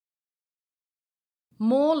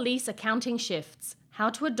More lease accounting shifts, how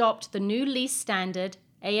to adopt the new lease standard,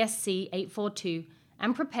 ASC 842,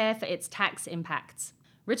 and prepare for its tax impacts.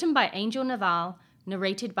 Written by Angel Naval,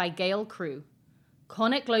 narrated by Gail Crew.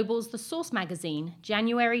 Cornet Global's The Source magazine,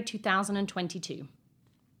 January 2022.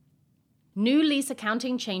 New lease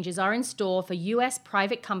accounting changes are in store for U.S.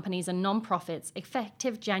 private companies and nonprofits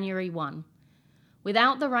effective January 1.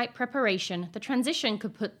 Without the right preparation, the transition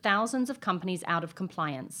could put thousands of companies out of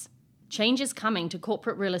compliance. Change is coming to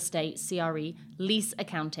corporate real estate, CRE, lease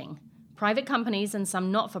accounting. Private companies and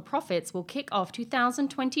some not-for-profits will kick off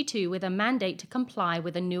 2022 with a mandate to comply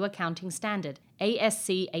with a new accounting standard,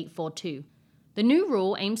 ASC 842. The new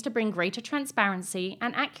rule aims to bring greater transparency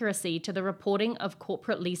and accuracy to the reporting of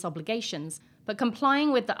corporate lease obligations, but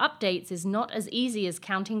complying with the updates is not as easy as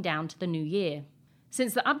counting down to the new year.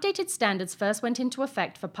 Since the updated standards first went into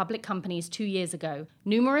effect for public companies 2 years ago,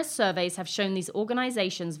 numerous surveys have shown these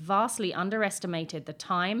organizations vastly underestimated the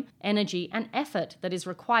time, energy, and effort that is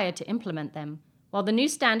required to implement them. While the new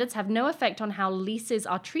standards have no effect on how leases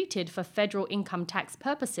are treated for federal income tax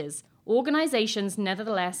purposes, organizations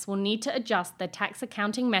nevertheless will need to adjust their tax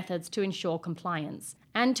accounting methods to ensure compliance,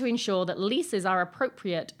 and to ensure that leases are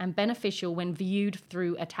appropriate and beneficial when viewed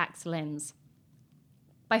through a tax lens.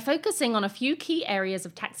 By focusing on a few key areas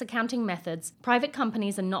of tax accounting methods, private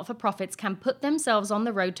companies and not-for-profits can put themselves on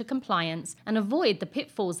the road to compliance and avoid the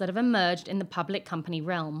pitfalls that have emerged in the public company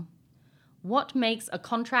realm. What makes a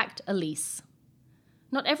contract a lease?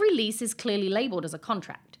 Not every lease is clearly labeled as a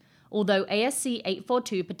contract. Although ASC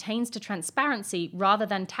 842 pertains to transparency rather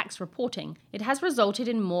than tax reporting, it has resulted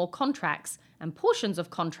in more contracts and portions of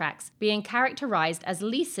contracts being characterized as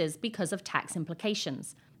leases because of tax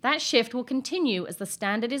implications. That shift will continue as the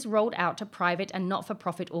standard is rolled out to private and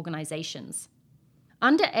not-for-profit organizations.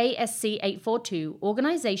 Under ASC 842,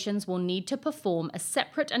 organizations will need to perform a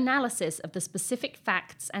separate analysis of the specific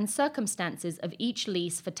facts and circumstances of each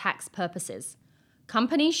lease for tax purposes.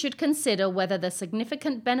 Companies should consider whether the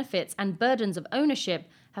significant benefits and burdens of ownership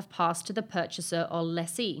have passed to the purchaser or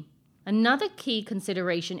lessee. Another key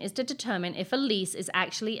consideration is to determine if a lease is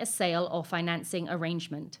actually a sale or financing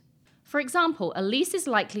arrangement. For example, a lease is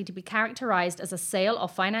likely to be characterized as a sale or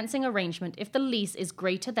financing arrangement if the lease is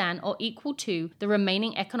greater than or equal to the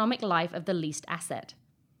remaining economic life of the leased asset.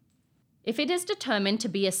 If it is determined to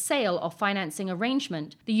be a sale or financing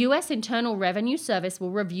arrangement, the U.S. Internal Revenue Service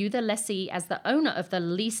will review the lessee as the owner of the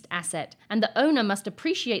leased asset, and the owner must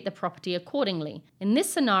appreciate the property accordingly. In this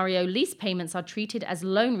scenario, lease payments are treated as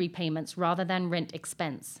loan repayments rather than rent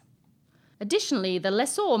expense. Additionally, the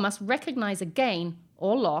lessor must recognize a gain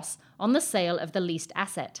or loss on the sale of the leased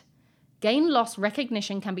asset. Gain-loss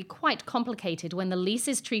recognition can be quite complicated when the lease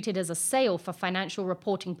is treated as a sale for financial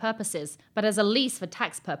reporting purposes, but as a lease for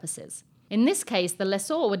tax purposes. In this case, the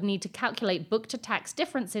lessor would need to calculate book-to-tax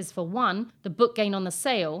differences for 1, the book gain on the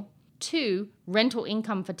sale, 2, rental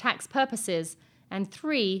income for tax purposes, and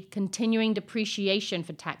 3, continuing depreciation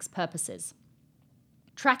for tax purposes.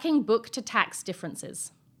 Tracking book-to-tax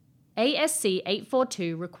differences. ASC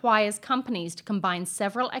 842 requires companies to combine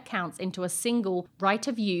several accounts into a single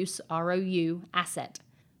right-of-use ROU asset.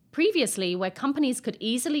 Previously, where companies could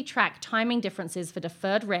easily track timing differences for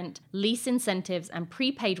deferred rent, lease incentives, and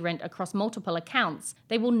prepaid rent across multiple accounts,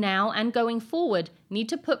 they will now and going forward need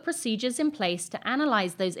to put procedures in place to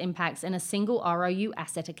analyze those impacts in a single ROU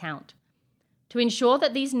asset account. To ensure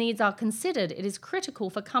that these needs are considered, it is critical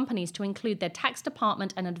for companies to include their tax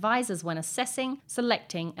department and advisors when assessing,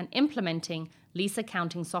 selecting, and implementing lease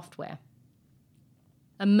accounting software.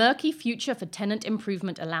 A murky future for tenant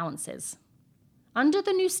improvement allowances. Under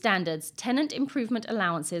the new standards, tenant improvement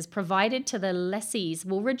allowances provided to the lessees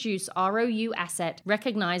will reduce ROU asset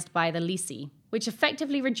recognized by the lessee, which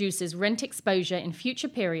effectively reduces rent exposure in future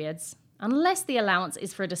periods, unless the allowance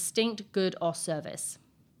is for a distinct good or service.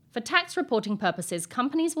 For tax reporting purposes,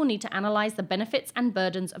 companies will need to analyze the benefits and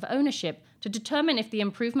burdens of ownership to determine if the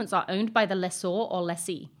improvements are owned by the lessor or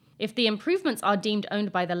lessee. If the improvements are deemed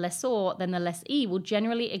owned by the lessor, then the lessee will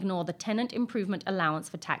generally ignore the tenant improvement allowance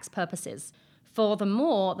for tax purposes.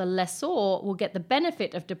 Furthermore, the lessor will get the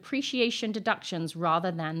benefit of depreciation deductions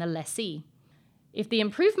rather than the lessee. If the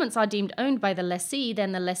improvements are deemed owned by the lessee,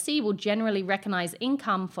 then the lessee will generally recognize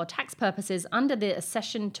income for tax purposes under the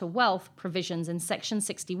accession to wealth provisions in Section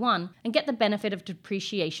 61 and get the benefit of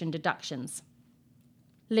depreciation deductions.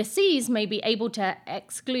 Lessees may be able to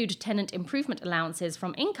exclude tenant improvement allowances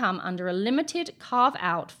from income under a limited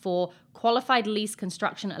carve-out for qualified lease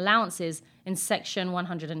construction allowances in Section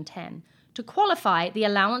 110. To qualify, the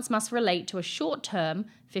allowance must relate to a short-term,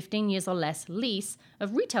 15 years or less, lease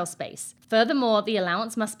of retail space. Furthermore, the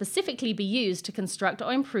allowance must specifically be used to construct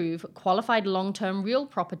or improve qualified long-term real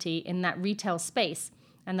property in that retail space,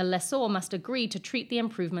 and the lessor must agree to treat the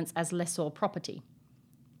improvements as lessor property.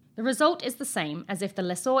 The result is the same as if the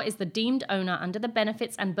lessor is the deemed owner under the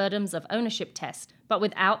benefits and burdens of ownership test, but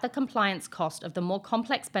without the compliance cost of the more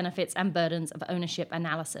complex benefits and burdens of ownership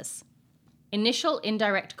analysis. Initial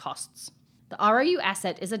indirect costs. The ROU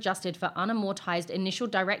asset is adjusted for unamortized initial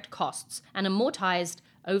direct costs and amortized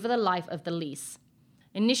over the life of the lease.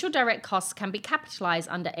 Initial direct costs can be capitalized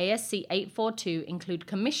under ASC 842, include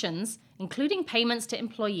commissions, including payments to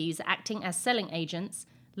employees acting as selling agents,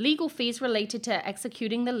 legal fees related to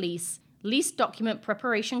executing the lease document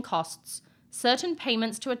preparation costs, certain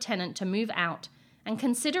payments to a tenant to move out, and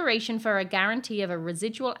consideration for a guarantee of a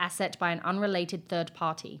residual asset by an unrelated third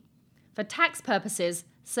party. For tax purposes,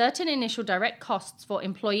 certain initial direct costs for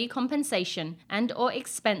employee compensation and/or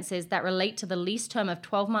expenses that relate to the lease term of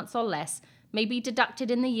 12 months or less may be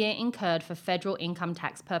deducted in the year incurred for federal income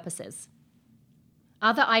tax purposes.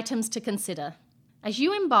 Other items to consider. As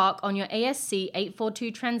you embark on your ASC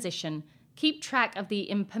 842 transition, keep track of the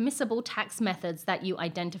impermissible tax methods that you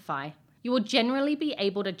identify. You will generally be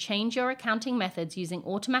able to change your accounting methods using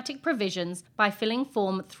automatic provisions by filling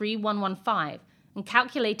Form 3115 and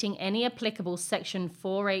calculating any applicable Section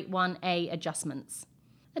 481A adjustments.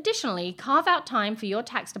 Additionally, carve out time for your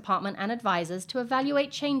tax department and advisors to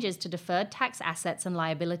evaluate changes to deferred tax assets and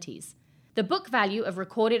liabilities. The book value of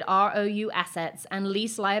recorded ROU assets and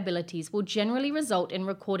lease liabilities will generally result in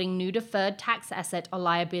recording new deferred tax asset or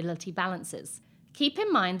liability balances. Keep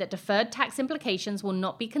in mind that deferred tax implications will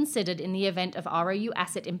not be considered in the event of ROU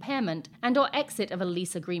asset impairment and/or exit of a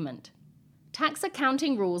lease agreement. Tax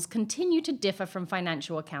accounting rules continue to differ from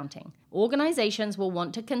financial accounting. Organizations will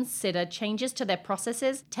want to consider changes to their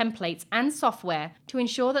processes, templates, and software to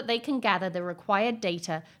ensure that they can gather the required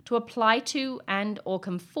data to apply to and/or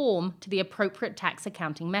conform to the appropriate tax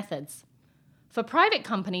accounting methods. For private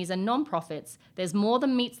companies and nonprofits, there's more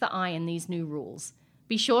than meets the eye in these new rules.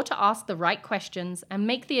 Be sure to ask the right questions and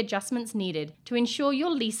make the adjustments needed to ensure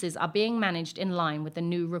your leases are being managed in line with the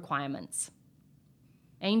new requirements.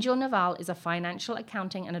 Angel Naval is a Financial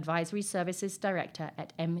Accounting and Advisory Services Director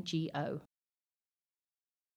at MGO.